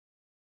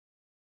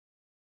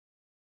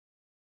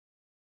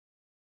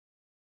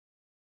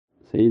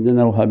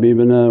سيدنا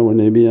وحبيبنا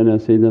ونبينا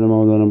سيدنا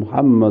مولانا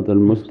محمد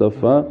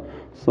المصطفى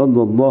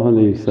صلى الله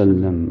عليه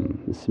وسلم.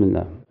 بسم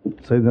الله.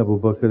 سيدنا أبو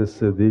بكر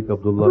الصديق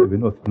عبد الله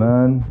بن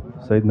عثمان،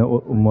 سيدنا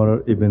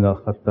عمر بن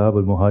الخطاب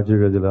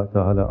المهاجري رضي الله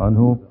تعالى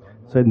عنه،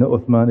 سيدنا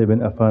عثمان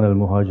بن عفان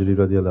المهاجري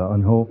رضي الله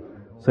عنه،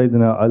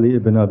 سيدنا علي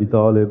بن أبي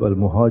طالب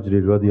المهاجري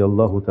رضي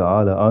الله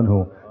تعالى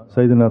عنه،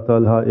 سيدنا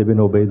طلحة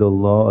بن عبيد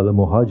الله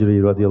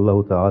المهاجري رضي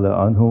الله تعالى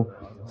عنه،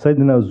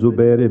 سيدنا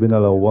الزبير بن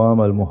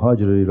العوام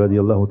المهاجري رضي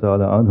الله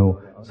تعالى عنه،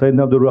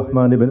 سيدنا عبد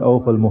الرحمن بن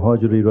عوف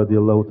المهاجري رضي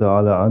الله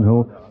تعالى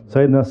عنه،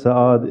 سيدنا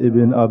سعد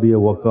بن أبي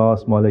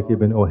وقاص مالك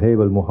بن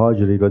أهيب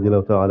المهاجري رضي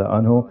الله تعالى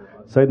عنه،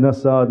 سيدنا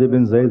سعد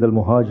بن زيد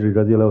المهاجري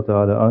رضي الله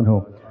تعالى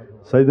عنه،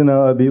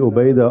 سيدنا أبي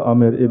عبيدة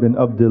عامر بن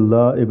عبد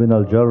الله بن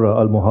الجراح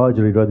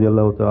المهاجري رضي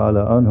الله تعالى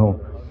عنه،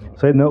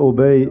 سيدنا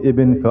أبي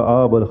بن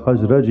كعب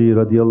الخزرجي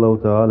رضي الله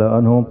تعالى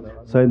عنه،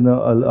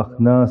 سيدنا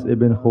الأخناس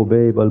بن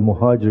خبيب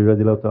المهاجري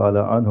رضي الله تعالى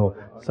عنه،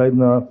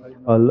 سيدنا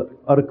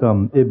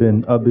الأرقم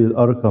ابن أبي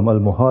الأرقم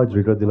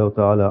المهاجري رضي الله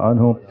تعالى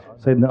عنه،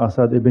 سيدنا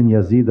أسد بن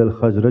يزيد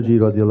الخزرجي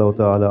رضي الله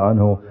تعالى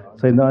عنه،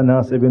 سيدنا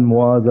أنس بن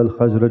معاذ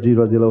الخزرجي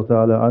رضي الله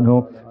تعالى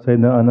عنه،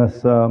 سيدنا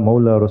أنس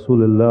مولى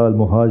رسول الله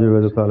المهاجر رضي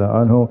الله تعالى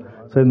عنه،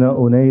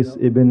 سيدنا أنيس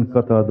بن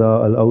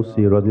قتادة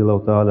الأوسي رضي الله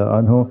تعالى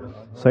عنه،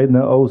 سيدنا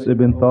أوس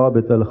بن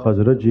ثابت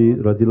الخزرجي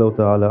رضي الله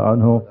تعالى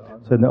عنه،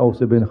 سيدنا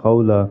أوس بن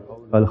خولة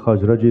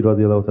الخزرجي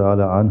رضي الله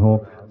تعالى عنه،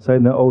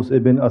 سيدنا أوس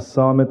بن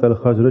الصامت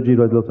الخزرجي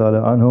رضي الله تعالى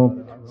عنه،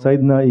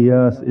 سيدنا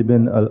إياس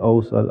بن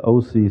الأوس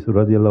الأوسي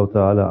رضي الله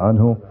تعالى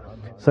عنه،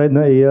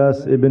 سيدنا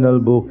إياس بن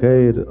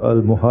البكير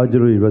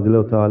المهاجري رضي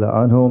الله تعالى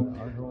عنه،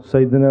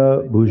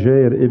 سيدنا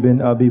بجير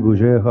ابن أبي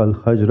بجير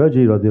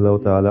الخزرجي رضي الله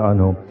تعالى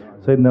عنه،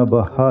 سيدنا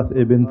بحاث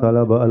ابن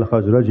طلبة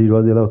الخزرجي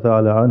رضي الله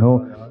تعالى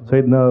عنه،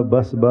 سيدنا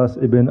بس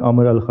ابن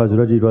عمر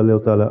الخزرجي رضي الله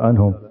تعالى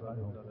عنه،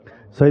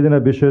 سيدنا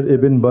بشر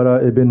ابن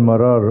براء ابن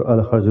مرار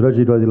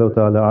الخزرجي رضي الله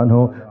تعالى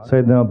عنه،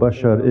 سيدنا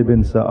بشر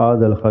ابن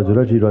سعاد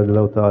الخزرجي رضي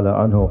الله تعالى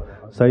عنه،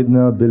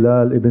 سيدنا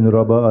بلال ابن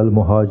رباء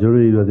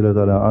المهاجري رضي الله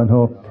تعالى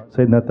عنه،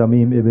 سيدنا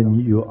تميم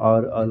ابن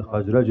يعار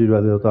الخزرجي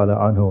رضي الله تعالى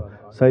عنه،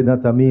 سيدنا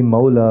تميم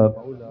مولى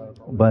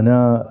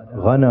بنا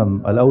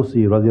غنم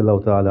الأوسي رضي الله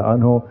تعالى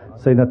عنه،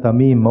 سيدنا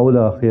تميم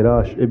مولى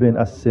خراش ابن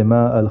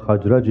السماء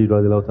الخزرجي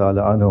رضي الله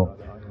تعالى عنه،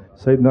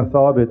 سيدنا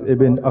ثابت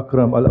ابن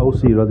أكرم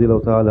الأوسي رضي الله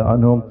تعالى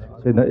عنه،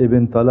 سيدنا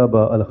ابن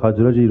طلبة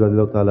الخزرجي رضي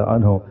الله تعالى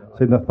عنه،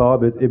 سيدنا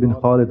ثابت ابن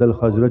خالد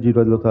الخزرجي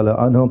رضي الله تعالى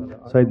عنه،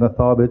 سيدنا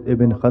ثابت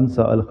ابن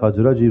خنسة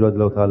الخزرجي رضي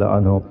الله تعالى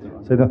عنه،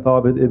 سيدنا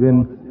ثابت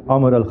ابن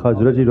عمر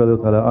الخزرجي رضي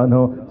الله تعالى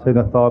عنه،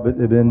 سيدنا ثابت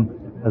ابن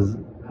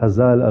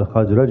هزال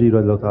الخزرجي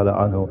رضي الله تعالى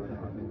عنه،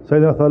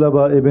 سيدنا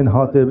ثلبة ابن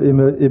حاتب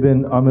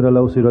ابن عمر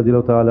الأوسي رضي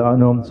الله تعالى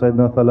عنه،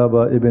 سيدنا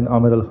ثلبة ابن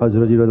عمر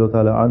الخزرجي رضي الله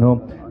تعالى عنه،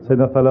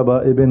 سيدنا ثلبة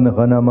ابن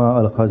غنمة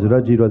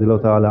الخزرجي رضي الله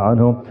تعالى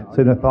عنه،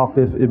 سيدنا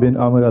ثاقف ابن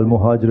عمر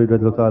المهاجري رضي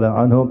الله تعالى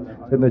عنه،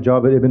 سيدنا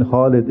جابر ابن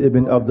خالد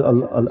ابن عبد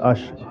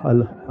الأش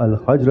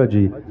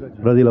الخزرجي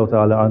رضي الله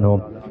تعالى عنه،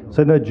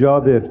 سيدنا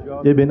جابر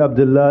ابن عبد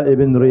الله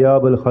ابن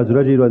رياب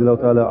الخزرجي رضي الله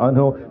تعالى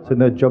عنه،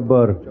 سيدنا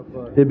جبر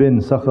ابن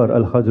صخر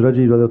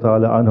الخزرجي رضي الله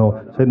تعالى عنه،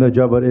 سيدنا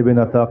جابر ابن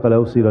عتاق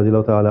الأوسي رضي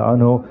الله تعالى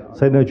عنه،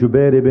 سيدنا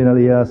جبير ابن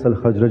الياس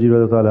الخزرجي رضي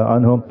الله تعالى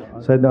عنه،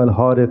 سيدنا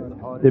الحارث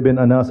ابن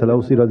أناس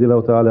الأوسي رضي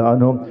الله تعالى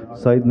عنه،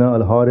 سيدنا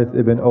الحارث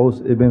ابن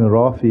أوس ابن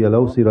رافي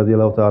الأوسي رضي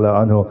الله تعالى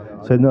عنه،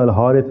 سيدنا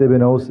الحارث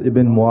ابن أوس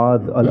ابن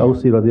معاذ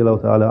الأوسي رضي الله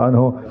تعالى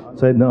عنه،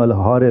 سيدنا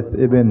الحارث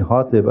ابن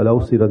حاتب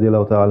الأوسي رضي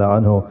الله تعالى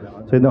عنه،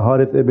 سيدنا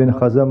الحارث ابن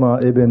خزمة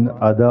ابن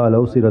عداء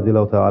الأوسي رضي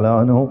الله تعالى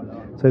عنه،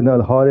 سيدنا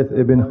الحارث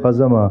ابن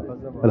خزمة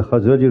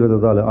الخزرجي رضي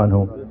الله تعالى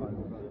عنه،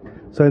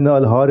 سيدنا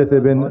الحارث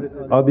ابن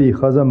أبي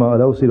خزمة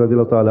الأوسي رضي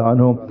الله تعالى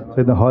عنه،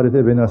 سيدنا الحارث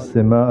ابن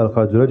السماء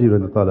الخزرجي رضي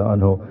الله تعالى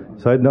عنه،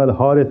 سيدنا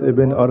الحارث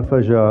ابن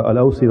أرفجة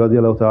الأوسي رضي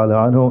الله تعالى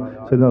عنه،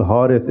 سيدنا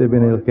الحارث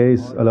ابن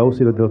الكيس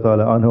الأوسي رضي الله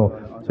تعالى عنه،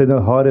 سيدنا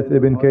الحارث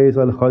ابن كيس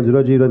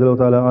الخزرجي رضي الله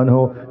تعالى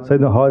عنه،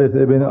 سيدنا الحارث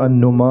ابن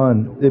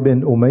النعمان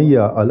ابن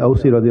أمية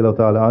الأوسي رضي الله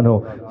تعالى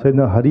عنه،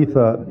 سيدنا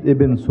حريثة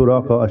ابن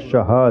سراقة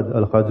الشهاد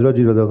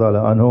الخزرجي رضي الله تعالى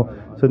عنه،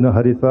 سيدنا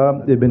حريثة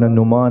ابن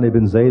النعمان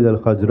ابن زيد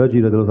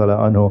الخزرجي رضي الله تعالى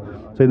عنه،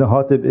 سيدنا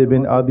حاتب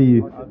ابن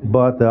أبي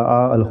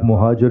باتع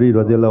المهاجري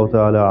رضي الله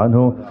تعالى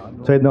عنه،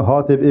 سيدنا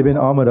حاتب ابن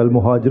عمر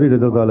المهاجري رضي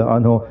الله تعالى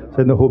عنه،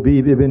 سيدنا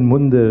حبيب ابن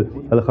منذر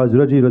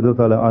الخزرجي رضي الله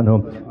تعالى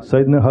عنه،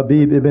 سيدنا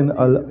حبيب ابن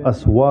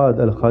الأسود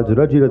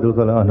الخزرجي رضي الله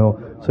تعالى عنه،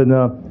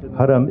 سيدنا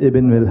حرم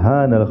ابن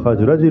ملهان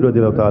الخزرجي رضي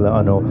الله تعالى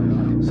عنه،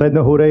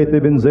 سيدنا هريث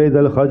ابن زيد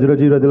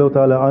الخزرجي رضي الله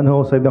تعالى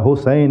عنه، سيدنا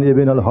حسين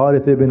ابن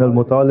الحارث ابن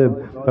المطالب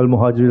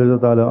المهاجري رضي الله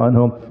تعالى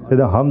عنه،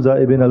 سيدنا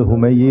حمزة ابن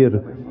الهمير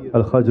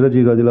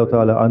الخزرجي رضي الله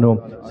تعالى عنه،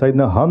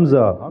 سيدنا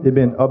حمزة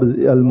ابن عبد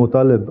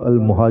المطلب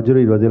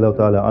المهاجري رضي الله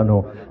تعالى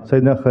عنه،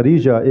 سيدنا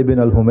خريجة ابن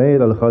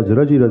الهمير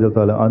الخزرجي رضي الله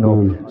تعالى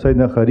عنه،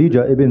 سيدنا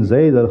خريجة ابن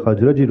زيد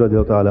الخزرجي رضي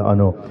الله تعالى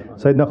عنه،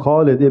 سيدنا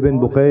خالد ابن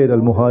بخير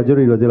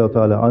المهاجري رضي الله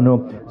تعالى عنه،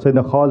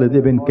 سيدنا خالد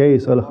ابن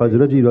كيس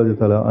الخزرجي رضي الله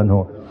تعالى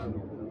عنه،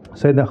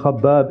 سيدنا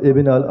خباب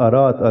ابن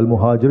الأرات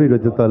المهاجري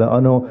رضي الله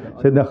عنه.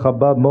 سيدنا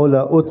خباب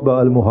مولى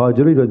أتبة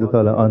المهاجري رضي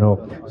الله عنه.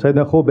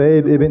 سيدنا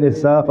خبيب ابن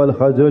إساف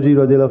الخزرجي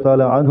رضي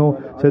الله عنه.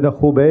 سيدنا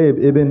خبيب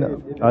ابن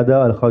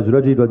عداء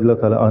الخزرجي رضي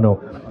الله عنه.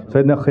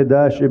 سيدنا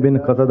خداش ابن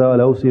قتادة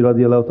الأوسي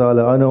رضي الله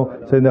تعالى عنه.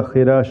 سيدنا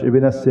خراش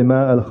ابن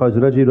السماء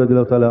الخزرجي رضي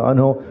الله تعالى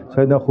عنه.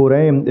 سيدنا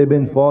خريم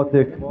ابن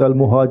فاتك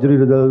المهاجري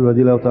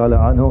رضي الله تعالى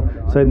عنه.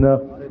 سيدنا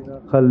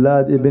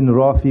خلاد ابن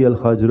رافي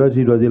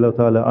الخزرجي رضي الله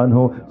تعالى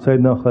عنه.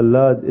 سيدنا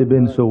خلاد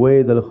ابن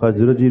سويد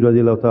الخزرجي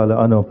رضي الله تعالى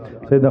عنه.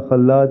 سيدنا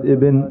خلاد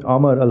ابن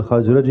عمر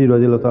الخزرجي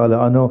رضي الله تعالى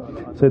عنه.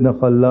 سيدنا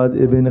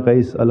خلاد ابن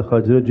قيس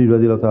الخزرجي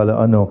رضي الله تعالى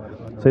عنه.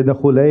 سيدنا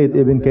خليد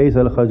ابن كيس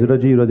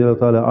الخزرجي رضي الله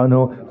تعالى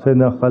عنه.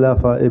 سيدنا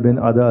خلافة ابن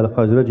عداء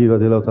الخزرجي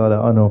رضي الله تعالى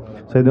عنه.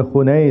 سيدنا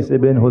خنيس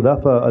ابن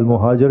هذافة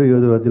المهاجري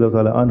رضي الله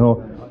تعالى عنه.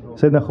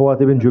 سيدنا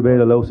خوات ابن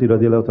جبير الأوسي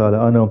رضي الله تعالى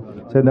عنه.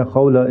 سيدنا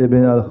خولة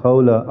ابن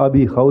الخولة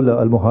أبي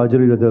خولة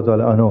المهاجري رضي الله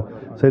تعالى عنه.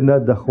 سيدنا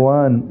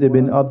دخوان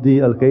ابن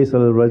عبدي الكيس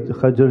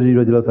الخزرجي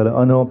رضي الله تعالى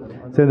عنه.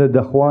 سيدنا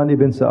دخوان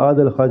ابن سعاد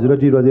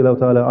الخزرجي رضي الله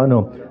تعالى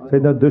عنه.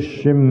 سيدنا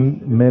دشم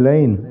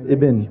ملين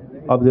ابن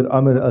عبد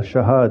الأمر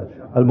الشهاد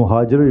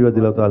المهاجري رضي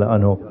الله تعالى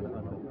عنه.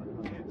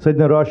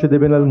 سيدنا راشد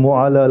ابن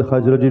المعلى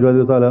الخزرجي رضي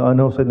الله تعالى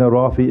عنه. سيدنا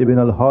رافي ابن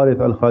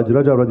الحارث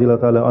الخزرجي رضي الله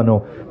تعالى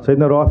عنه.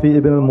 سيدنا رافي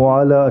ابن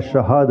المعلى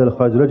الشهاد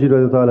الخزرجي رضي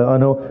الله تعالى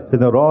عنه.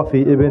 سيدنا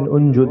رافي ابن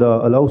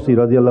أنجدة الأوسي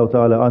رضي الله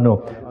تعالى عنه.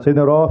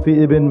 سيدنا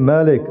رافي ابن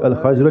مالك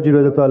الخزرجي رضي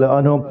الله تعالى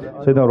عنه.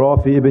 سيدنا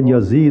رافي ابن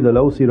يزيد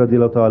الأوسي رضي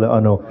الله تعالى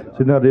عنه.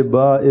 سيدنا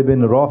رباء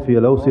ابن رافي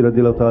الأوسي رضي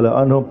الله تعالى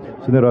عنه.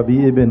 سيدنا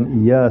ربيع ابن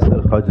إياس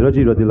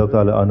الخزرجي رضي الله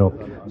تعالى عنه.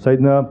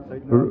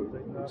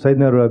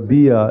 سيدنا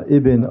ربيع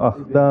ابن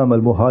أختام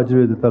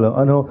المهاجري رضي الله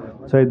عنه.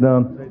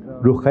 سيدنا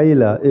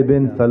رخيلة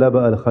ابن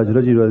ثلبة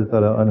الخزرجي رضي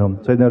الله عنه.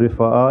 سيدنا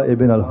رفاعة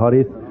ابن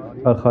الحارث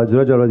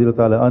الخزرجي رضي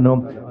الله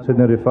عنه.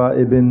 سيدنا رفاعة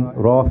ابن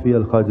رافي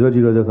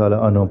الخزرجي رضي الله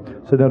عنه.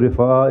 سيدنا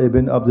رفاعة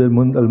ابن عبد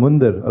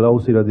المنذر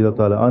الأوسي رضي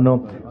الله عنه.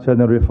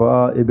 سيدنا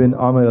رفاعة ابن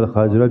عامر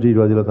الخزرجي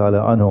رضي الله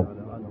عنه.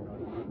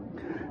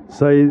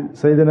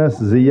 سيدنا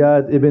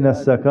زياد ابن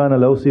السكان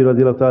الأوسي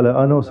رضي الله تعالى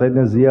عنه.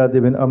 سيدنا زياد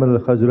ابن أمر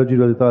الخزرجي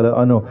رضي الله تعالى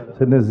عنه.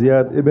 سيدنا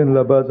زياد ابن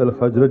لباد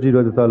الخزرجي رضي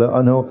الله تعالى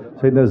عنه.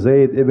 سيدنا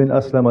زيد ابن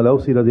أسلم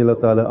الأوسي رضي الله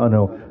تعالى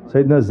عنه.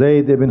 سيدنا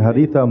زيد ابن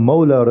حريثة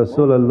مولى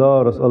رسول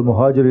الله رسول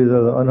المهاجري رضي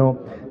الله عنه.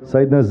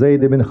 سيدنا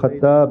زيد ابن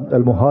خطاب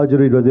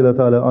المهاجري رضي الله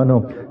تعالى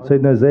عنه.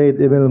 سيدنا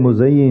زيد ابن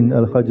المزين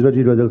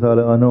الخزرجي رضي الله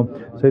تعالى عنه.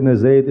 سيدنا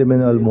زيد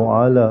ابن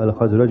المعالى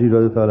الخزرجي رضي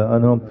الله تعالى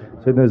عنه.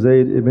 سيدنا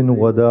زيد ابن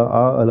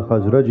وداعة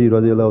الخزرجي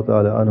رضي الله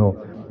تعالى عنه.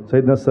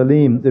 سيدنا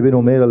سليم ابن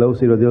عمير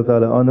الأوسي رضي الله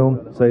تعالى عنه.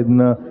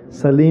 سيدنا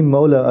سليم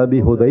مولى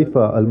أبي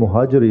حذيفة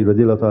المهاجري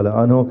رضي الله تعالى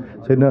عنه.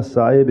 سيدنا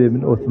سعيد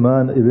ابن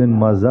عثمان ابن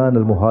مازان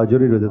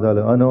المهاجري رضي الله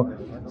تعالى عنه.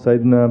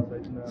 سيدنا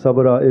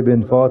صبرا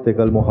ابن فاتك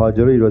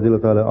المهاجري رضي الله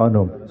تعالى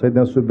عنه.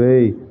 سيدنا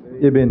سبي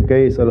ابن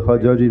كيس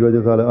الخزرجي رضي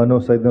الله تعالى عنه.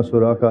 سيدنا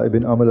سراقة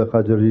ابن عمرو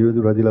الخزرجي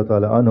رضي الله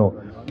تعالى عنه.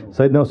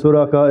 سيدنا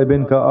سراقة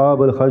ابن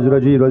كعاب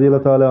الخزرجي رضي الله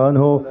تعالى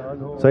عنه.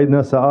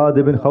 سيدنا سعاد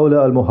بن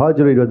خولة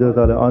المهاجري رضي الله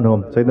تعالى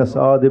عنه. سيدنا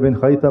سعاد بن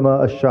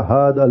خيثمة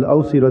الشهاد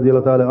الأوسي رضي الله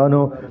تعالى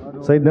عنه.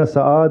 سيدنا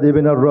سعاد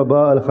بن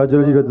الرباء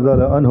الخزرجي رضي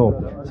الله عنه.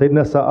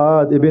 سيدنا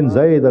سعاد بن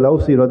زيد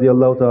الأوسي رضي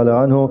الله تعالى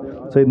عنه.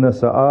 سيدنا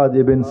سعاد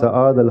بن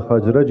سعاد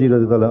الخزرجي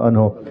رضي الله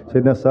عنه.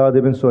 سيدنا سعاد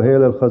بن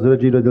سهيل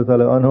الخزرجي رضي الله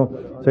تعالى عنه.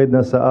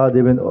 سيدنا سعاد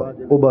بن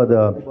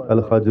عبادة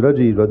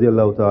الخزرجي رضي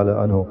الله تعالى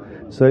عنه.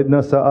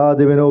 سيدنا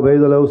سعاد بن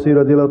عبيد الأوسي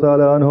رضي الله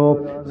تعالى عنه.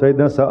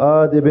 سيدنا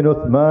سعاد بن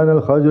عثمان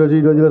الخزرجي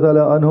رضي الله تعالى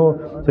عنه.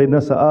 سيدنا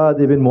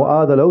سعاد بن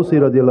معاذ الأوسي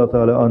رضي الله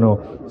تعالى عنه.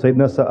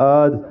 سيدنا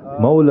سعاد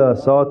مولى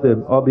ساطب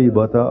أبي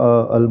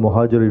بطاء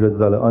المهاجري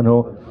رضي الله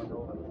عنه.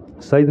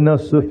 سيدنا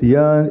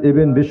سفيان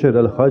ابن بشر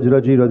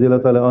الخزرجي رضي الله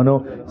تعالى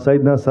عنه.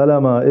 سيدنا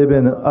سلمة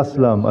ابن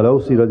أسلم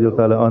الأوسي رضي الله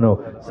تعالى عنه.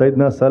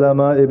 سيدنا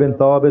سلمة ابن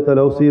ثابت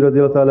الأوسي رضي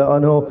الله تعالى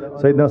عنه.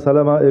 سيدنا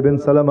سلمة ابن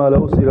سلمة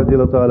الأوسي رضي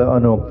الله تعالى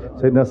عنه.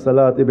 سيدنا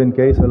سلات ابن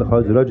كيس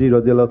الخزرجي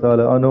رضي الله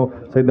تعالى عنه.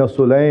 سيدنا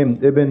سليم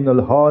ابن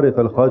الحارث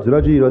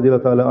الخزرجي رضي الله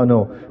تعالى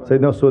عنه.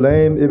 سيدنا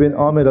سليم ابن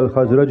عامر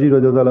الخزرجي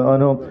رضي الله تعالى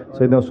عنه.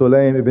 سيدنا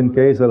سليم ابن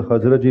كيس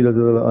الخزرجي رضي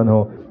الله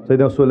عنه.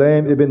 سيدنا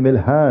سليم ابن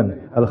ملحان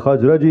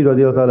الخزرجي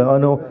رضي الله تعالى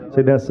عنه.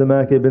 سيدنا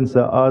سماك بن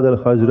سعاد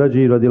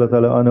الخزرجي رضي الله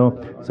تعالى عنه.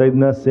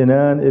 سيدنا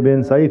سنان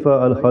ابن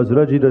سيفة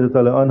الخزرجي رضي الله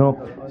تعالى عنه.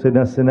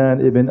 سيدنا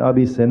سنان ابن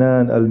أبي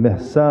سنان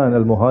المحسان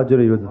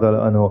المهاجري رضي الله تعالى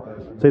عنه.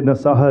 سيدنا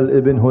سهل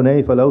ابن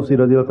هنيف الأوسي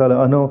رضي الله تعالى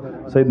عنه.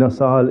 سيدنا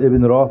سهل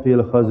ابن رافي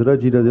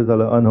الخزرجي رضي الله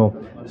تعالى عنه.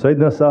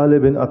 سيدنا سهل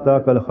ابن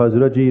أتاك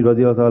الخزرجي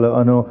رضي الله تعالى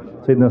عنه.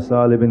 سيدنا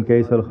سهل ابن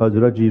كيس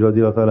الخزرجي رضي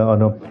الله تعالى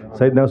عنه.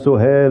 سيدنا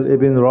سهيل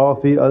ابن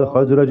رافي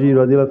الخزرجي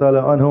رضي الله تعالى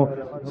عنه.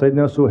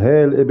 سيدنا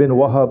سهيل ابن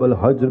وهب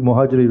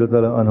المهاجري رضي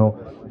الله عنه.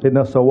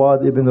 سيدنا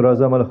سواد ابن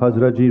رزم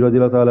الخزرجي رضي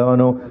الله تعالى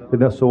عنه.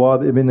 سيدنا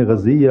سواد ابن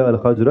غزية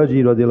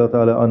الخزرجي رضي الله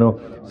تعالى عنه.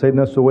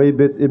 سيدنا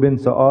سويبت ابن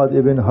سعاد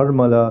ابن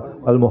هرملة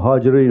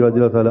المهاجري رضي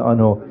الله تعالى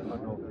عنه.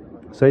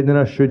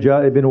 سيدنا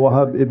الشجاع بن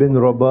وهب بن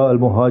رباء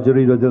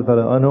المهاجري رضي الله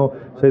تعالى عنه.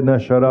 سيدنا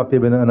الشراقي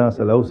بن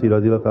أناس الأوسي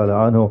رضي الله تعالى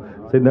عنه.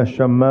 سيدنا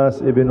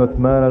الشماس بن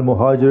عثمان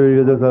المهاجري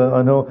رضي الله تعالى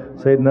عنه.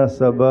 سيدنا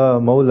سبا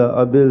مولى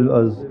أبي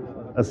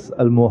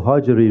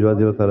المهاجري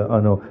رضي الله تعالى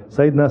عنه.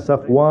 سيدنا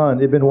صفوان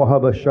بن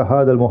وهب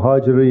الشهاد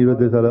المهاجري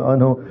رضي الله تعالى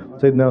عنه.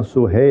 سيدنا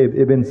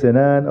سهيب بن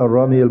سنان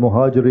الرامي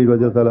المهاجري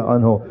رضي الله تعالى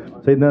عنه.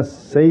 سيدنا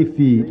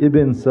سيفي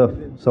بن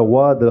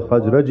سواد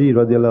الخزرجي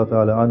رضي الله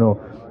تعالى عنه.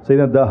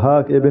 سيدنا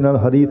دهاك ابن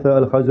الحريثة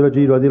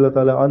الخزرجي رضي الله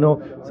تعالى عنه.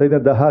 سيدنا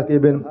دهاك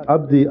ابن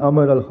عبدي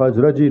أمر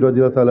الخزرجي رضي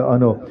الله تعالى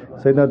عنه.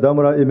 سيدنا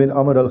دمرة ابن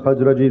أمر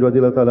الخزرجي رضي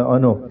الله تعالى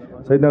عنه.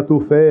 سيدنا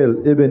توفيل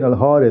ابن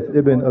الحارث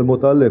ابن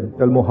المطلب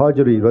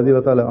المهاجري رضي الله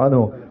تعالى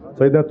عنه.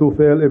 سيدنا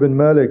توفيل ابن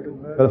مالك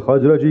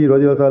الخزرجي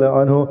رضي الله تعالى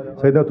عنه.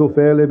 سيدنا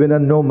توفيل ابن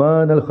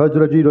النعمان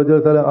الخزرجي رضي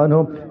الله تعالى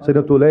عنه.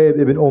 سيدنا طليب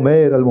ابن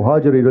أمير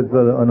المهاجري رضي الله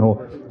تعالى عنه.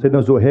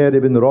 سيدنا زهير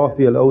ابن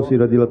رافي الأوسي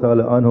رضي الله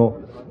تعالى عنه.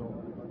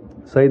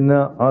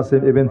 سيدنا عاصم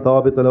ابن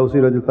ثابت الأوسي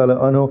رضي الله تعالى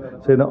عنه.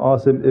 سيدنا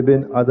عاصم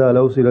ابن عدا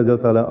الأوسي رضي الله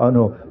تعالى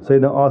عنه.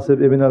 سيدنا عاصم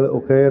ابن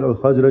الأكير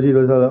الخزرجي رضي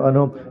الله تعالى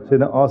عنه.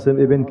 سيدنا عاصم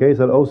ابن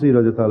كيس الأوسي رضي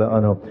الله تعالى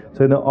عنه.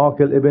 سيدنا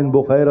عاقل ابن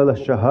بخير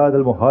الشهاد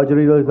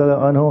المهاجري رضي الله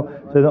تعالى عنه.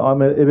 سيدنا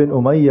عامر ابن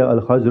أمية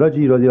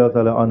الخزرجي رضي الله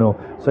تعالى عنه.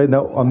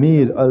 سيدنا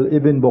أمير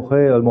ابن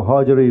بخير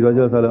المهاجري رضي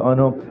الله تعالى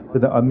عنه.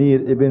 سيدنا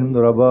أمير ابن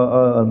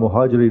رباء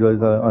المهاجري رضي الله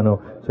تعالى عنه.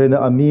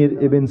 سيدنا أمير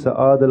ابن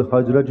سعاد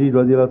الخزرجي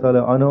رضي الله تعالى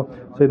عنه.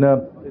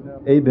 سيدنا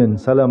ابن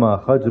سلمة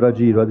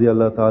خزرجي رضي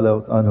الله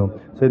تعالى عنه.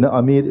 سيدنا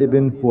أمير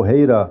ابن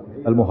فهيرة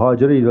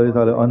المهاجري رضي الله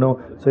تعالى عنه.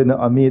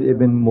 سيدنا أمير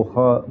ابن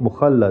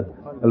مخلد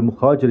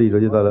المهاجري رضي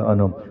الله تعالى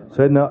عنه.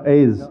 سيدنا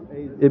أيز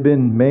ابن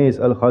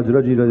ميس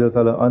الخزرجي رضي الله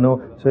تعالى عنه.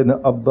 سيدنا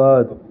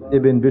عباد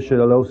ابن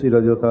بشر الأوسي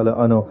رضي الله تعالى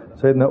عنه.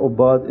 سيدنا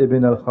عباد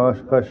ابن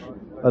الخشخش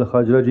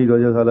الخزرجي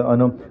رضي الله تعالى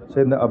عنه.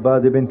 سيدنا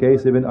عباد بن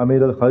كيس بن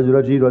أمير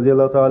الخزرجي رضي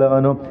الله تعالى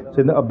عنه.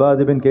 سيدنا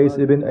عباد بن كيس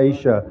بن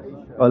عيشة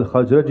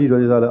الخزرجي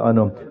رضي الله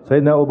عنه.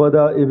 سيدنا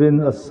عبادة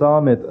ابن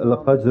الصامت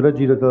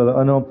الخزرجي رضي الله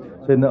عنه.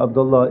 سيدنا عبد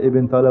الله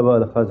ابن طلبة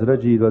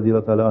الخزرجي رضي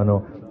الله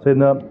عنه.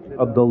 سيدنا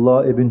عبد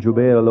الله ابن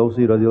جبير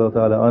الأوسي رضي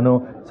الله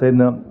عنه.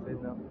 سيدنا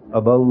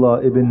أبا الله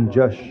ابن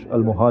جش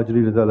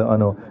المهاجري رضي الله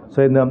عنه.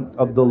 سيدنا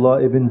عبد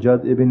الله ابن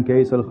جد ابن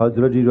كيس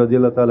الخزرجي رضي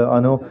الله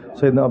عنه.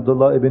 سيدنا عبد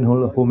الله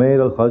ابن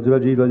حمير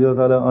الخزرجي رضي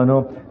الله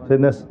عنه.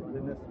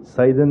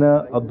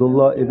 سيدنا عبد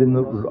الله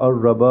ابن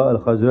الرباء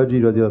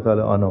الخزرجي رضي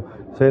الله عنه.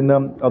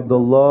 سيدنا عبد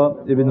الله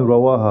ابن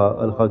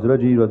رواحة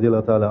الخزرجي رضي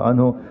الله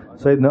عنه.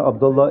 سيدنا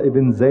عبد الله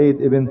ابن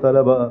زيد ابن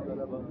طلبة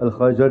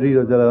الخزرجي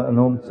رضي الله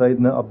عنه.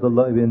 سيدنا عبد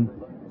الله ابن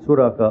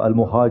سراقة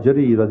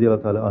المهاجري رضي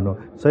الله عنه.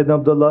 سيدنا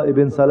عبد الله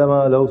ابن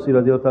سلمة الأوسي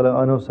رضي الله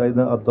عنه.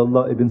 سيدنا عبد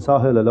الله ابن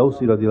ساهل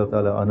الأوسي رضي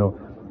الله عنه.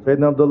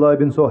 سيدنا عبد الله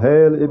ابن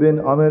سهيل ابن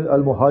عمر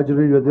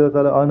المهاجري رضي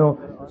الله عنه.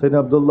 سيدنا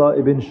عبد الله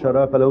ابن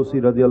شراق الأوسي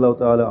رضي الله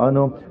تعالى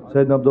عنه.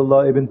 سيدنا عبد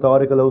الله ابن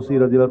طارق الأوسي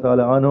رضي الله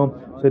تعالى عنه.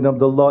 سيدنا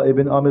عبد الله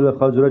ابن عامر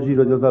الخزرجي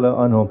رضي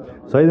الله عنه.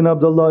 سيدنا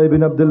عبد الله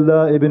ابن عبد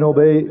الله ابن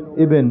أبي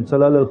ابن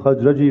سلال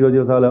الخزرجي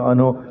رضي الله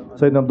عنه.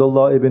 سيدنا عبد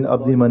الله ابن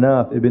عبد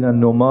مناف ابن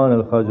النعمان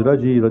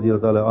الخزرجي رضي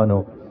الله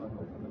عنه.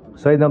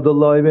 سيدنا عبد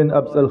الله ابن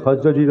أبس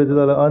الخزرجي رضي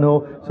الله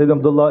عنه. سيدنا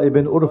عبد الله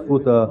ابن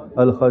أرفوت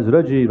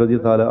الخزرجي رضي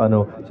الله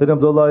عنه. سيدنا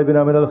عبد الله ابن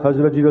عامر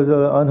الخزرجي رضي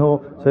الله عنه.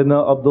 سيدنا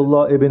عبد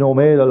الله ابن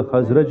عمير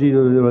الخزرجي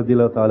رضي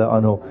الله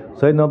عنه.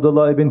 سيدنا عبد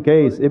الله ابن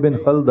كيس ابن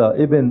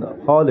خلدة ابن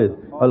خالد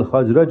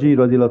الخزرجي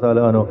رضي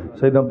الله عنه.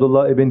 سيدنا عبد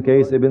الله ابن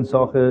كيس ابن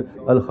صاخر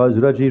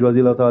الخزرجي رضي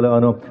الله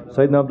عنه.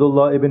 سيدنا عبد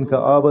الله ابن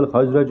كعاب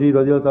الخزرجي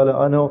رضي الله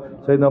عنه.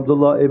 سيدنا عبد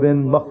الله ابن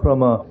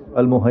مخرمة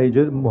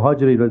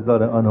المهاجري رضي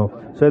الله عنه.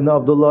 سيدنا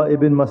عبد الله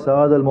ابن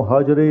مسعود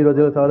المهاجري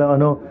رضي الله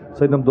عنه.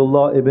 سيدنا عبد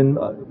الله ابن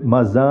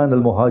مازان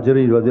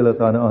المهاجري رضي الله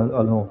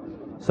عنه.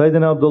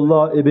 سيدنا عبد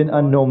الله ابن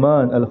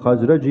النعمان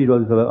الخزرجي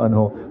رضي الله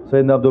عنه.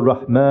 سيدنا عبد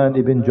الرحمن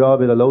ابن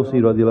جابر الأوسي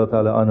رضي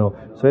الله عنه.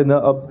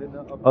 سيدنا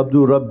عبد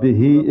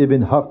ربه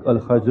ابن حق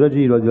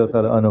الخزرجي رضي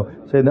الله عنه.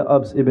 سيدنا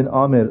أبس ابن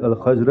عامر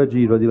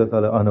الخزرجي رضي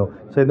الله عنه.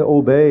 سيدنا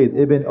عبيد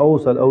ابن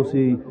أوس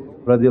الأوسي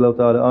رضي الله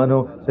تعالى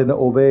عنه. سيدنا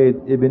عبيد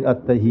ابن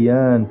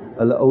التهيان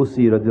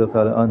الأوسي رضي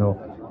الله عنه.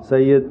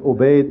 سيد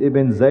عبيد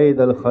ابن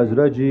زيد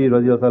الخزرجي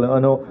رضي الله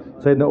عنه.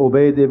 سيدنا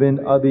عبيد ابن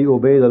أبي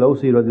عبيد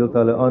الأوسي رضي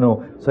الله عنه.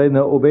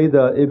 سيدنا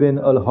عبيدة ابن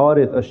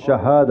الحارث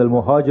الشهاد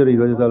المهاجري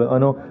رضي الله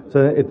عنه.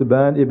 سيدنا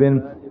إتبان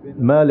ابن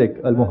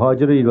مالك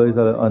المهاجري رضي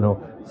الله عنه.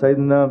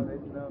 سيدنا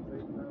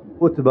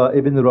أتبة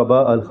ابن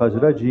رباء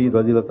الخزرجي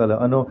رضي الله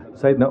عنه.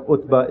 سيدنا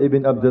أتبة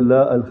ابن عبد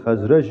الله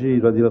الخزرجي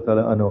رضي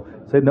الله عنه.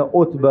 سيدنا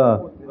أتبة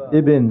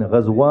ابن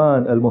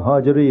غزوان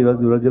المهاجري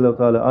رضي الله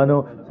تعالى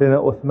عنه. سيدنا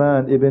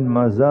عثمان ابن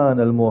مازان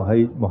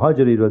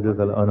المهاجري رضي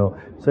الله عنه.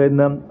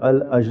 سيدنا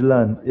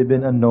الأجلان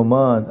ابن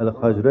النعمان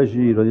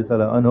الخزرجي رضي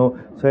الله عنه.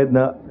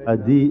 سيدنا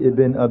عدي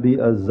ابن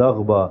أبي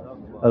الزغبة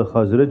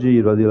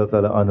الخزرجي رضي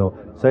الله عنه.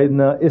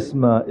 سيدنا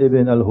اسمة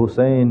ابن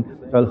الحسين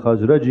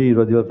الخزرجي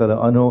رضي الله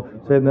عنه.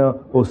 سيدنا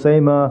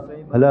أسيمة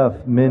ألاف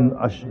من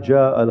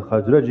أشجاع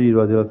الخزرجي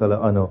رضي الله تعالى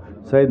عنه.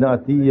 سيدنا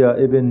عطية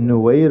ابن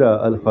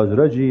نويرة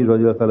الخزرجي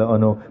رضي الله تعالى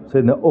عنه.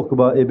 سيدنا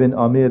عقبة ابن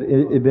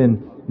عمير ابن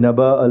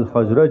نباء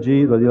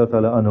الخزرجي رضي الله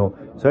تعالى عنه.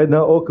 سيدنا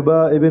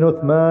عقبة ابن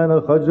عثمان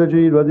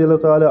الخزرجي رضي الله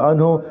تعالى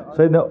عنه.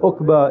 سيدنا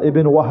عقبة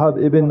ابن وهب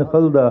ابن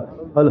خلدة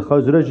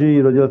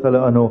الخزرجي رضي الله تعالى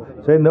عنه.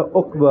 سيدنا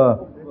عقبة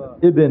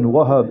ابن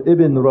وهب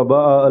ابن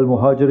رباعة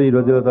المهاجري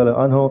رضي الله تعالى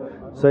عنه.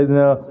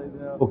 سيدنا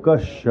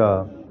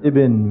أكشة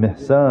ابن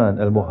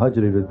محسان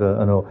المهاجري رضي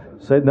الله عنه.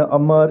 سيدنا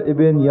عمار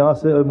ابن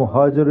ياسر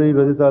المهاجري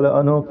رضي الله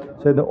عنه.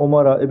 سيدنا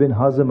عمر ابن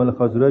حزم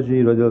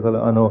الخزرجي رضي الله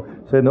عنه.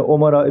 سيدنا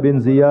عمر ابن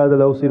زياد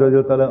الأوسي رضي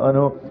الله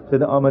عنه.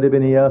 سيدنا عمر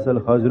ابن ياس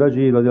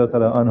الخزرجي رضي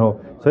الله عنه.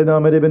 سيدنا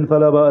عمر ابن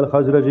ثلبة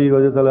الخزرجي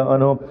رضي الله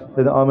عنه.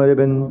 سيدنا عمر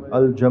ابن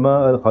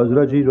الجماع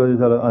الخزرجي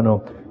رضي الله عنه.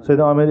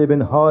 سيدنا عمر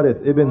ابن حارث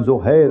ابن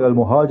زهير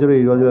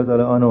المهاجري رضي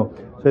الله عنه.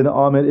 سيدنا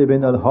عامر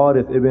ابن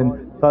الحارث ابن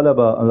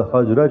ثلبة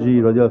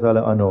الخزرجي رضي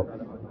الله عنه.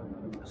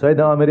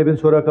 سيدنا عامر ابن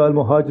سرقة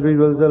المهاجري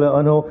رضي الله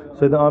عنه.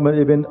 سيدنا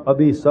عامر ابن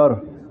أبي سر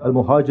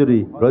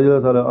المهاجري رضي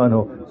الله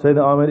عنه.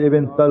 سيدنا عامر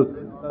ابن طلق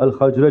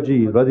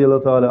الخزرجي رضي الله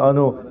تعالى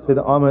عنه.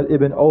 سيدنا عامر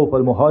ابن عوف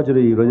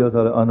المهاجري رضي الله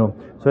تعالى عنه.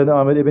 سيدنا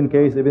عامر ابن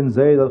كيس ابن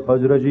زيد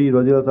الخزرجي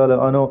رضي الله تعالى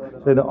عنه.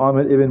 سيدنا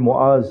عامر ابن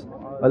معاذ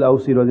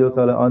الأوسي رضي الله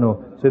تعالى عنه.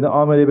 سيدنا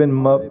عامر ابن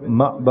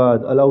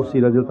معبد الأوسي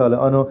رضي الله تعالى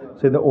عنه.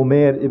 سيدنا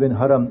أمير ابن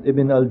حرم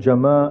ابن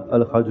الجماع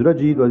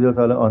الخزرجي رضي الله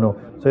تعالى عنه.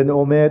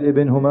 سيدنا أمير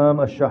ابن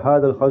همام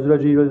الشحاد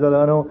الخزرجي رضي الله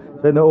عنه.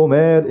 سيدنا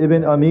أمير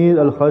ابن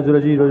أمير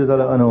الخزرجي رضي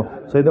الله عنه.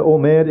 سيدنا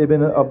أمير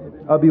ابن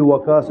أبي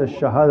وقاص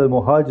الشحاد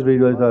المهاجري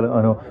رضي الله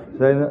عنه.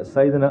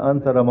 سيدنا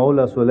أنتر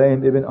مولى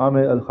سليم ابن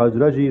عامر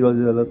الخزرجي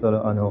رضي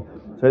الله عنه.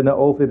 سيدنا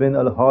أوف ابن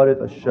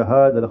الحارث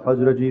الشحاد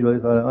الخزرجي رضي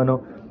الله عنه.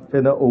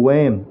 سيدنا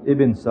أويم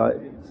ابن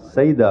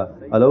سيدة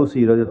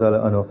الأوسي رضي الله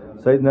عنه.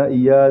 سيدنا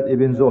إياد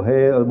ابن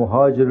زهير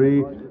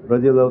المهاجري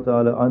رضي الله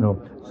تعالى عنه.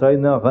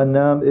 سيدنا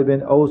غنام ابن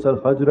أوس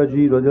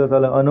الخزرجي رضي الله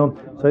تعالى عنه.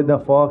 سيدنا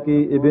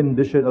فاقي ابن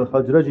بشر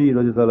الخزرجي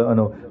رضي الله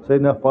عنه.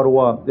 سيدنا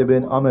فروة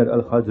ابن عمر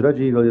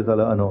الخزرجي رضي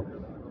الله عنه.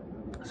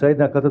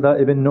 سيدنا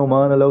قتادة ابن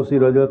نعمان الأوسي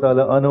رضي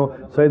الله عنه.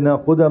 سيدنا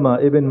قدمة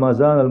ابن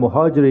مازان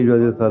المهاجري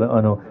رضي الله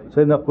عنه.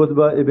 سيدنا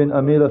قتبة ابن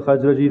أمير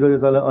الخزرجي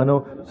رضي الله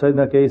عنه.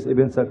 سيدنا كيس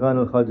ابن سكان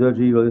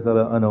الخزرجي رضي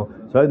الله عنه.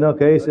 سيدنا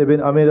كيس ابن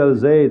أمير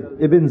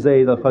ابن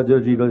زيد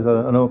الخزرجي رضي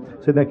الله عنه.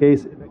 سيدنا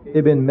كيس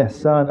ابن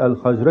محسان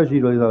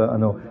الخزرجي رضي الله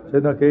عنه.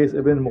 سيدنا كيس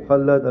ابن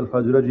مخلد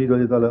الخزرجي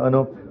رضي الله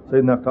عنه.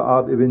 سيدنا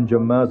كعب ابن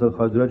جماز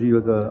الخزرجي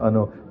رضي الله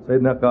عنه.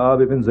 سيدنا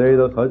كعب ابن زيد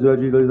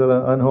الخزرجي رضي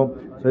الله عنه.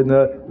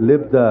 سيدنا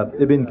لبدة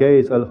ابن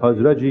كيس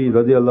الخزرجي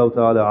رضي الله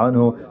تعالى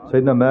عنه.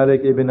 سيدنا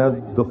مالك ابن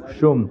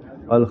الدخشم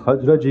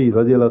الخزرجي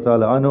رضي الله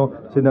تعالى عنه.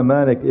 سيدنا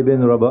مالك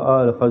ابن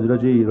رباء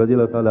الخزرجي رضي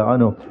الله تعالى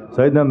عنه.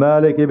 سيدنا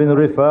مالك ابن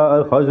رفاء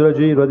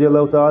الخزرجي رضي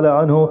الله تعالى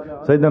عنه.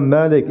 سيدنا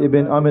مالك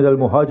ابن عمد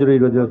المهاجري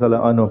رضي الله تعالى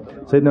عنه.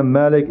 سيدنا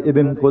مالك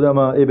ابن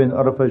قدمة ابن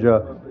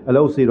أرفجة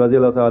الأوسي رضي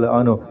الله تعالى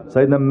عنه.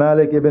 سيدنا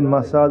مالك ابن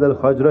مسعد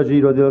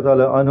الخزرجي رضي الله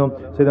تعالى عنه.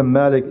 سيدنا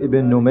مالك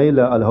ابن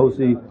نميلة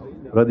الهوسي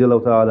رضي الله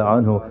تعالى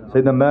عنه.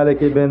 سيدنا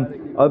مالك ابن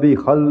أبي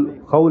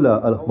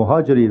خولة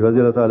المهاجري رضي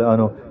الله تعالى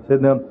عنه.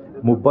 سيدنا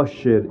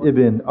مبشر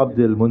ابن عبد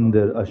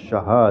المنذر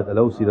الشحاد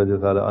الأوسي رضي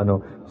الله تعالى عنه.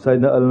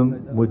 سيدنا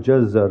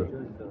المجزر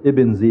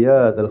ابن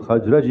زياد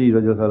الخزرجي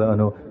رضي الله تعالى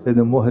عنه.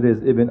 سيدنا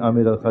مهرز ابن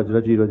أمير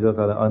الخزرجي رضي الله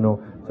تعالى عنه.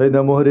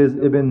 سيدنا مهرز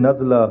ابن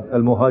نضلة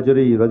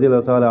المهاجري رضي الله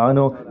تعالى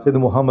عنه. سيدنا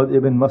محمد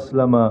ابن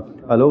مسلمة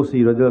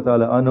الأوسي رضي الله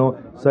تعالى عنه.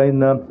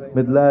 سيدنا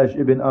مدلاج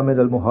ابن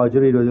أمير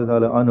المهاجري رضي الله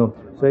تعالى عنه.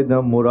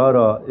 سيدنا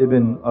مرارة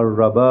ابن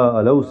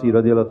الرباء الأوسي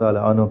رضي الله تعالى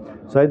عنه.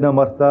 سيدنا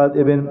مرثاد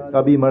ابن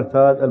أبي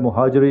مرثاد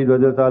المهاجري رضي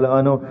الله تعالى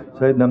عنه.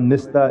 سيدنا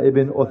منستا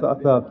ابن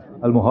أثأثة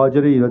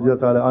المهاجري رضي الله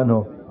تعالى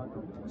عنه.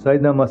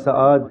 سيدنا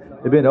مسعد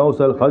ابن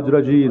أوس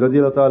الخزرجي رضي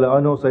الله تعالى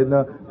عنه.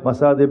 سيدنا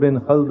مسعد ابن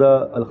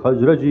خلدة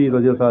الخزرجي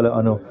رضي الله تعالى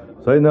عنه.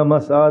 سيدنا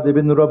مسعد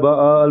ابن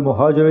رباء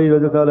المهاجري رضي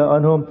الله تعالى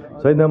عنهم.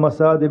 سيدنا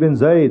مسعد ابن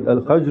زيد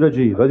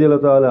الخزرجي رضي الله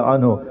تعالى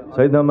عنه.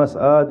 سيدنا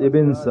مسعد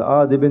ابن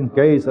سعد ابن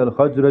كيس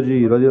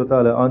الخزرجي رضي الله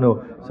تعالى عنه.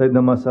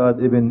 سيدنا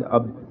مسعد ابن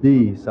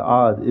عبدي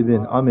سعد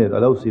ابن عمر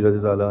الأوسي رضي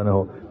الله تعالى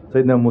عنه.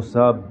 سيدنا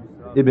مصعب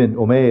ابن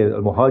أمير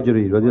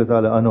المهاجري رضي الله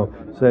تعالى عنه.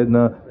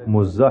 سيدنا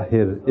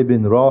مزهر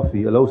ابن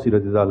رافي الأوسي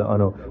رضي الله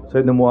عنه.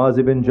 سيدنا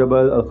معاذ بن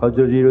جبل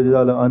الخزرجي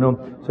رضي الله عنه.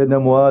 سيدنا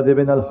معاذ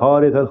بن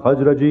الحارث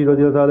الخزرجي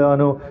رضي الله تعالى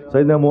عنه.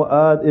 سيدنا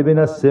معاذ ابن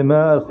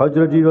السماء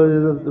الخزرجي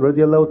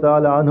رضي الله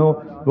تعالى عنه.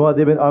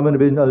 معاذ بن عمرو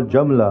بن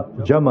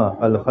جمع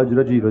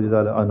الخزرجي رضي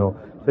الله عنه.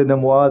 سيدنا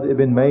معاذ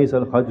ابن ميس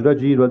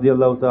الخزرجي رضي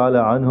الله تعالى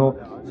عنه.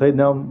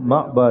 سيدنا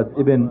معبد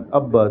ابن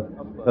عبد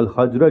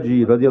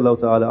الخزرجي رضي الله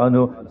تعالى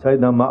عنه.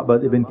 سيدنا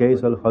معبد ابن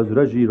كيس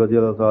الخزرجي رضي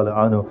الله تعالى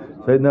عنه.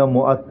 سيدنا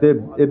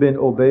مؤتب ابن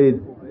عبيد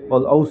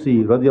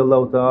الأوسي رضي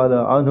الله تعالى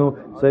عنه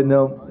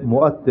سيدنا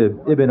مؤتب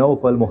ابن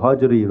أوفى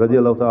المهاجري رضي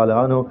الله تعالى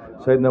عنه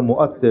سيدنا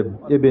مؤتب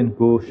ابن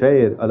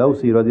كوشير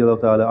الأوسي رضي الله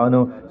تعالى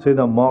عنه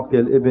سيدنا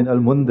معقل ابن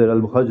المنذر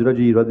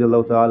الخزرجي رضي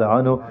الله تعالى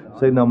عنه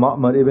سيدنا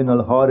معمر ابن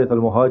الحارث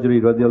المهاجري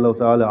رضي الله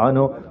تعالى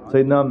عنه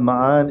سيدنا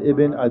معان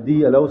ابن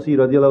عدي الأوسي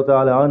رضي الله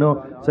تعالى عنه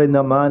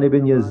سيدنا معان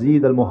ابن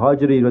يزيد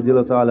المهاجري رضي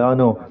الله تعالى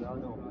عنه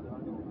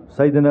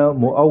سيدنا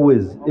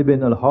مؤوز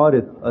ابن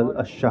الحارث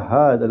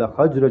الشهاد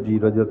الخزرجي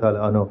رضي الله تعالى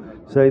عنه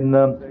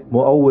سيدنا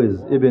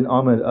مؤوز ابن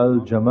عمر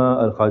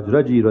الجماء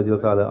الخزرجي رضي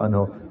الله تعالى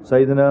عنه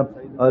سيدنا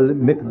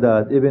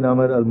المقداد ابن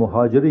عمر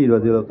المهاجري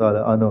رضي الله تعالى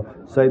عنه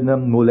سيدنا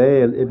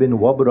مليل ابن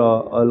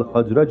وبرة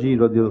الخزرجي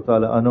رضي الله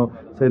تعالى عنه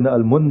سيدنا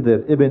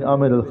المنذر ابن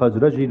عمر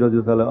الخزرجي رضي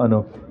الله تعالى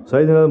عنه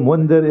سيدنا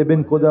المنذر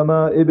ابن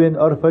قدماء ابن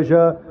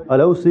أرفجة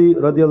الأوسي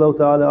رضي الله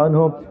تعالى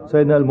عنه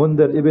سيدنا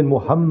المنذر ابن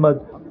محمد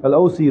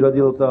الأوسي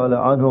رضي الله تعالى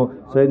عنه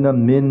سيدنا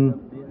من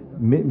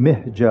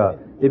مهجة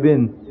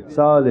ابن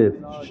سالف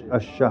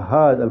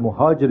الشهاد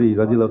المهاجري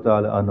رضي الله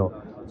تعالى عنه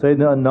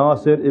سيدنا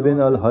الناصر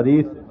ابن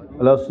الحريث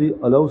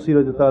الأوسي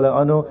رضي الله تعالى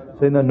عنه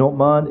سيدنا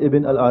النعمان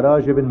ابن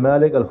الأراج ابن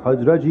مالك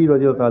الخزرجي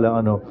رضي الله تعالى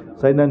عنه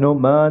سيدنا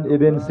النعمان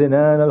ابن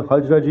سنان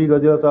الخزرجي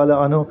رضي الله تعالى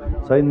عنه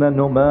سيدنا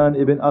النعمان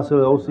ابن أصل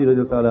الأوسي رضي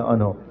الله تعالى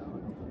عنه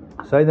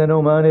سيدنا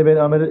نعمان ابن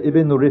عمر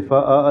ابن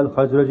رفاعة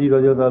الخزرجي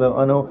رضي الله تعالى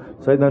عنه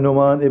سيدنا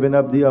نعمان ابن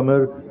عبد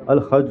عمر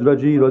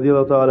الخزرجي رضي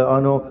الله تعالى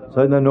عنه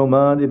سيدنا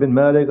نعمان ابن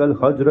مالك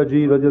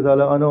الخزرجي رضي الله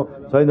تعالى عنه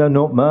سيدنا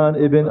نعمان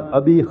ابن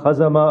أبي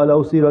خزمة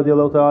الأوسي رضي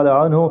الله تعالى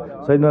عنه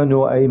سيدنا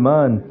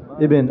نعيمان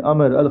ابن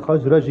عمر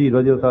الخزرجي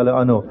رضي الله تعالى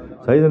عنه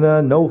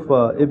سيدنا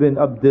نوفى ابن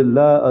عبد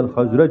الله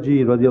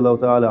الخزرجي رضي الله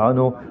تعالى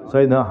عنه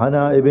سيدنا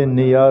حنا ابن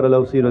نيار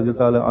الأوسي رضي الله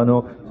تعالى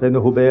عنه سيدنا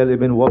هبيل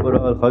ابن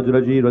وبر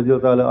الخزرجي رضي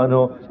الله تعالى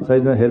عنه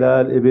سيدنا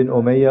هلال ابن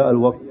أمية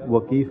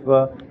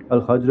الوكيفة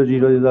الخزرجي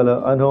رضي الله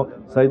تعالى عنه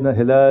سيدنا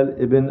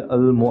هلال ابن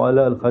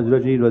المؤلى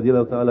الخزرجي رضي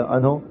الله تعالى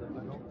عنه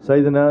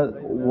سيدنا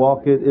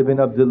واقد ابن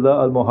عبد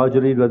الله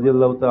المهاجري رضي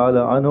الله تعالى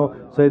عنه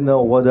سيدنا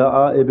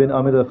وداع ابن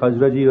عمر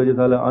الخزرجي رضي الله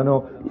تعالى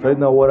عنه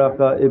سيدنا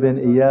ورقة ابن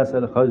إياس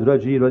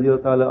الخزرجي رضي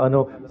الله تعالى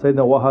عنه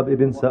سيدنا وهب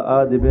ابن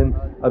سعاد ابن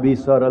أبي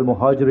سار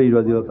المهاجري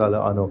رضي الله تعالى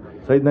عنه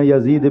سيدنا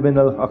يزيد ابن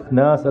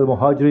الأخناس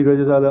المهاجري رضي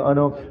الله تعالى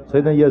عنه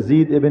سيدنا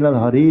يزيد ابن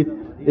الحريث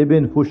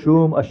ابن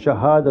فشوم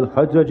الشهاد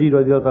الخزرجي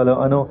رضي الله تعالى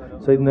عنه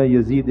سيدنا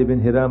يزيد ابن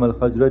هرام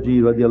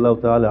الخزرجي رضي الله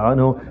تعالى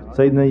عنه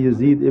سيدنا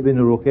يزيد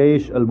ابن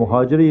ركيش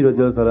المهاجري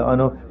رضي الله تعالى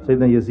عنه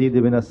سيدنا يزيد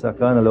ابن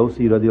السكان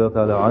الأوسي رضي الله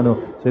تعالى عنه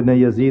سيدنا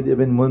يزيد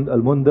ابن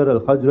المنذر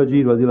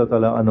الخزرجي رضي الله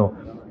تعالى عنه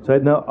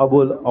سيدنا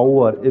أبو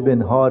الأور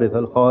ابن حارث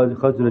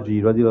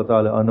الخزرجي رضي الله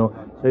تعالى عنه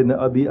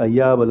سيدنا أبي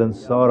أياب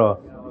الأنصاري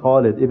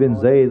خالد ابن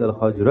زيد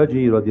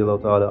الخزرجي رضي الله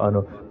تعالى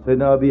عنه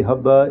سيدنا أبي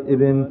حبة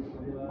ابن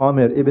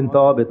عامر ابن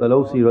ثابت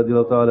الأوسي رضي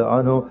الله تعالى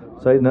عنه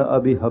سيدنا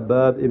أبي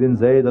حباب ابن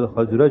زيد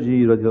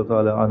الخزرجي رضي الله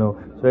تعالى عنه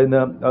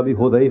سيدنا أبي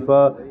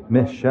حذيفة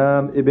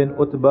مهشام ابن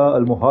عتبة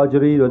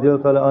المهاجري رضي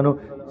الله تعالى عنه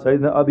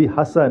سيدنا أبي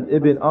حسن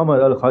ابن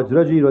عمر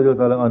الخزرجي رضي الله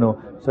تعالى عنه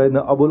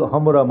سيدنا أبو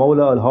الحمرة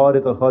مولى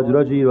الحارث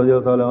الخزرجي رضي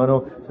الله تعالى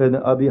عنه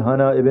سيدنا أبي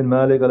هنا ابن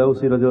مالك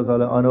الأوسي رضي الله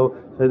تعالى عنه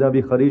سيدنا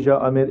أبي خريجة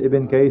عمر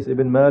ابن كيس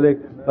ابن مالك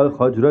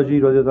الخزرجي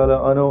رضي الله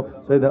تعالى عنه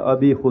سيدنا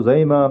أبي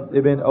خزيمة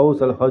ابن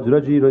أوس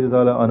الخزرجي رضي الله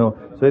تعالى عنه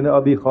سيدنا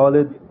أبي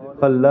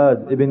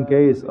خلاد ابن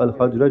كيس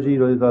الخزرجي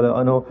رضي الله تعالى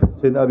عنه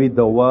سيدنا أبي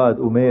دواد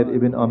أمير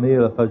ابن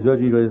أمير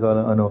الخزرجي رضي الله تعالى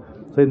عنه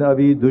سيدنا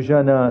أبي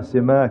دجنة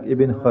سماك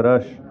ابن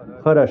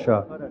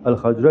خرشة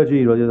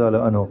الخزرجي رضي الله تعالى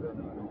عنه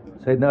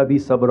سيدنا أبي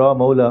صبرا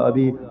مولى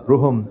أبي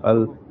رهم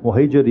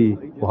المهاجري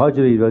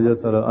رضي الله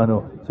تعالى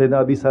عنه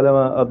سيدنا أبي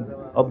سلمة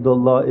عبد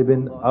الله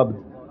ابن عبد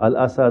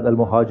الأسد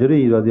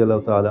المهاجري رضي الله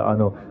تعالى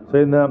عنه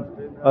سيدنا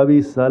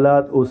أبي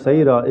سلات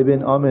أسيرة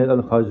ابن عامر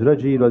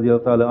الخزرجي رضي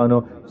الله تعالى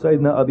عنه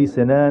سيدنا أبي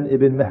سنان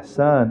ابن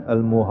محسان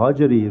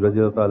المهاجري رضي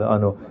الله تعالى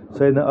عنه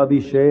سيدنا أبي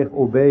شيخ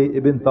أبي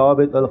ابن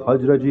ثابت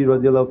الخزرجي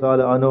رضي الله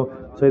تعالى عنه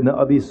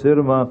سيدنا أبي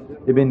سرمة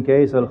ابن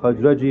كيس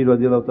الخزرجي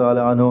رضي الله تعالى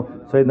عنه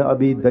سيدنا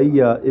أبي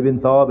دية ابن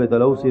ثابت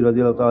الأوسي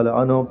رضي الله تعالى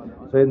عنه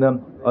سيدنا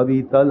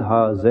أبي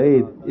طلحة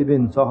زيد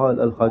ابن سهل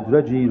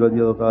الخزرجي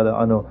رضي الله تعالى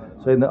عنه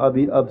سيدنا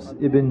أبي أبس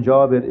ابن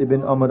جابر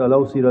ابن عمر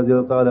الأوسي رضي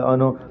الله تعالى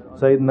عنه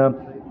سيدنا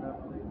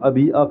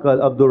أبي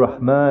أقل عبد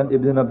الرحمن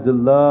ابن عبد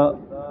الله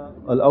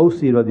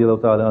الأوسي رضي الله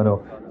تعالى عنه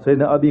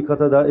سيدنا أبي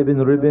قتادة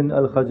ابن ربي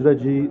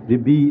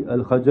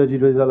الخزرجي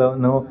رضي الله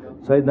عنه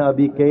سيدنا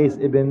أبي كيس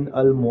ابن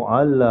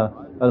المعلى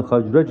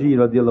الخزرجي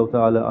رضي الله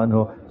تعالى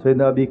عنه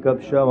سيدنا أبي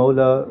كبشة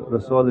مولى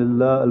رسول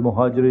الله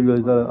المهاجري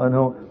رضي الله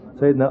عنه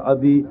سيدنا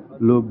أبي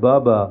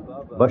لبابة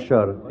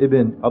بشر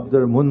ابن عبد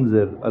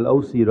المنذر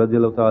الأوسي رضي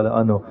الله تعالى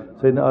عنه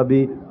سيدنا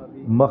أبي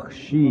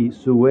مخشي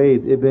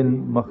سويد ابن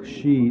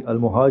مخشي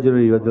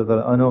المهاجري رضي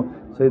الله عنه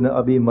سيدنا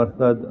أبي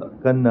مرثد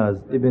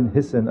كناز ابن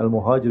حسن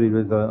المهاجري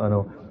رضي الله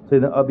عنه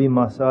سيدنا أبي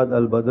مسعد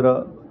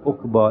البدر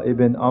أقبة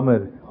ابن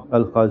عمر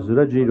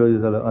الخزرجي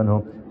رضي الله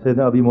عنه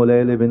سيدنا أبي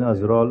مليل ابن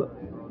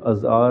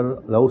أزار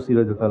الأوسي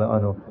رضي الله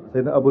عنه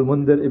سيدنا أبو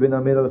المنذر ابن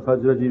أمير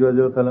الخزرجي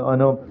رضي الله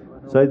عنه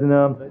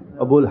سيدنا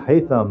أبو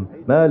الحيثم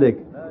مالك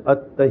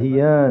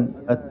التهيان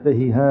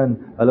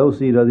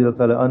الأوسي رضي الله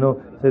تعالى عنه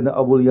سيدنا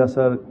أبو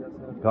اليسر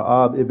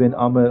كعاب ابن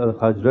عمر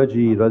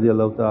الخزرجي رضي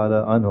الله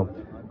تعالى عنه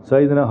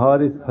سيدنا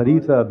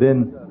حارثة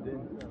بن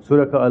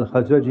سرقة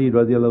الخزرجي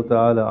رضي الله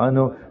تعالى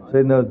عنه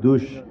سيدنا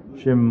دوش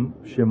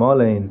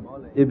شمالين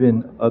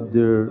ابن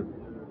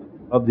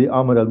عبد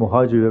عمر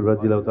المهاجري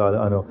رضي الله تعالى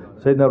عنه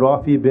سيدنا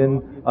رافي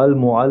بن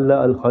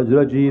المعلى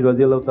الخزرجي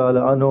رضي الله تعالى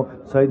عنه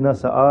سيدنا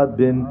سعاد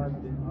بن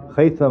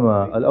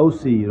خيثمة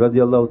الأوسي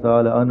رضي الله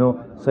تعالى عنه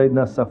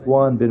سيدنا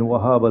صفوان بن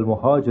وهاب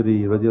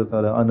المهاجري رضي الله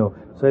تعالى عنه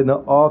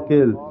سيدنا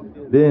آكل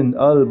بن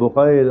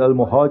البقير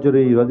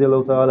المهاجري رضي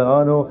الله تعالى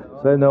عنه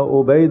سيدنا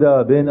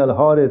عبيدة بن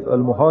الحارث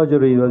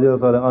المهاجري رضي الله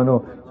تعالى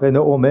عنه سيدنا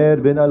عمير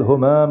بن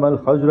الهمام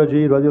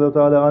الخزرجي رضي الله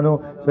تعالى عنه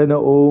سيدنا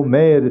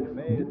عمير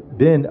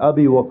بن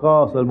أبي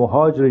وقاص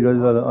المهاجري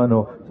رضي الله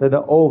عنه سيدنا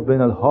أوف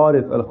بن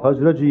الحارث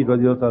الخزرجي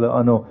رضي الله تعالى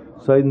عنه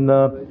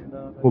سيدنا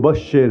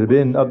مبشر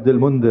بن عبد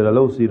المنذر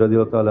الأوسي رضي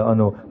الله تعالى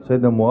عنه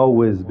سيدنا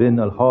معوذ بن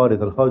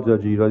الحارث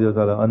الخزرجي رضي الله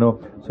تعالى عنه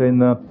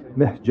سيدنا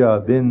محجة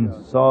بن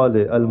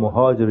صالح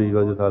المهاجري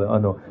رضي الله تعالى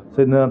عنه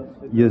سيدنا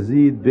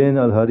يزيد بن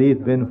الحارث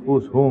بن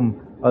فوسهم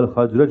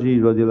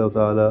الخزرجي رضي الله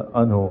تعالى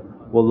عنه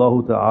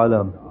والله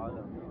تعالى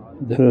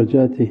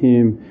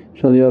درجاتهم.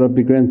 Shall Ya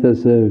Rabbi grant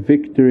us a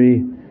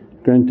victory,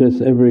 grant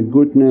us every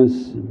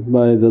goodness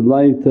by the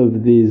light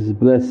of these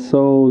blessed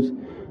souls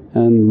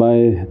and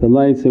by the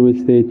lights in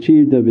which they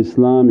achieved of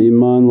Islam,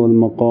 Iman wal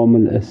Maqam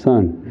al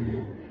Ihsan.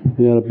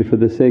 Ya Rabbi, for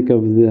the sake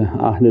of the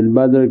Ahlul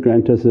Badr,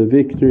 grant us a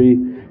victory,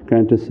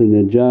 grant us a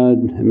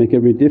najat, make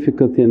every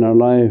difficulty in our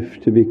life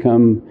to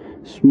become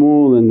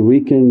small and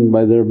weakened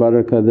by their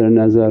barakah, their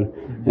nazar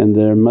and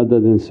their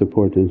madad and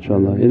support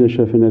inshaAllah. Ila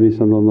Shafi Nabi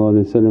sallallahu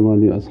alayhi wa sallam wa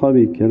alihi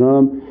ashabi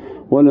kiram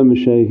wa ala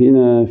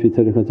mashayikhina fi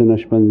tariqatina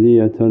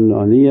Naqshbandiyatul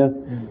aliyah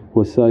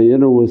wa sayyir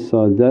wa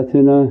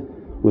sadatina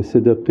wa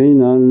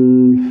siddiqina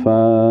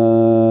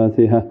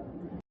al-Fatiha.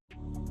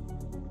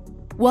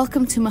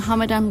 Welcome to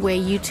Muhammadan Way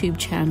YouTube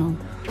channel,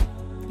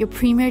 your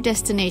premier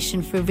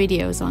destination for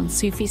videos on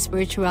Sufi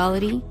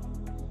spirituality,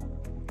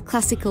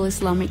 classical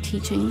Islamic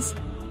teachings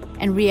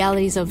and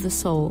realities of the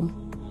soul.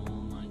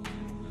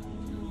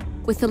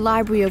 With a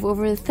library of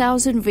over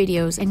 1,000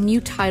 videos and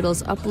new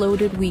titles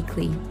uploaded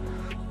weekly.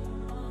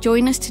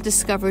 Join us to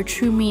discover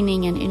true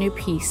meaning and inner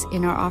peace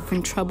in our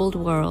often troubled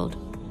world.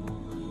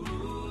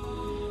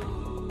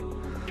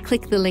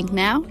 Click the link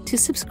now to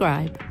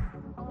subscribe.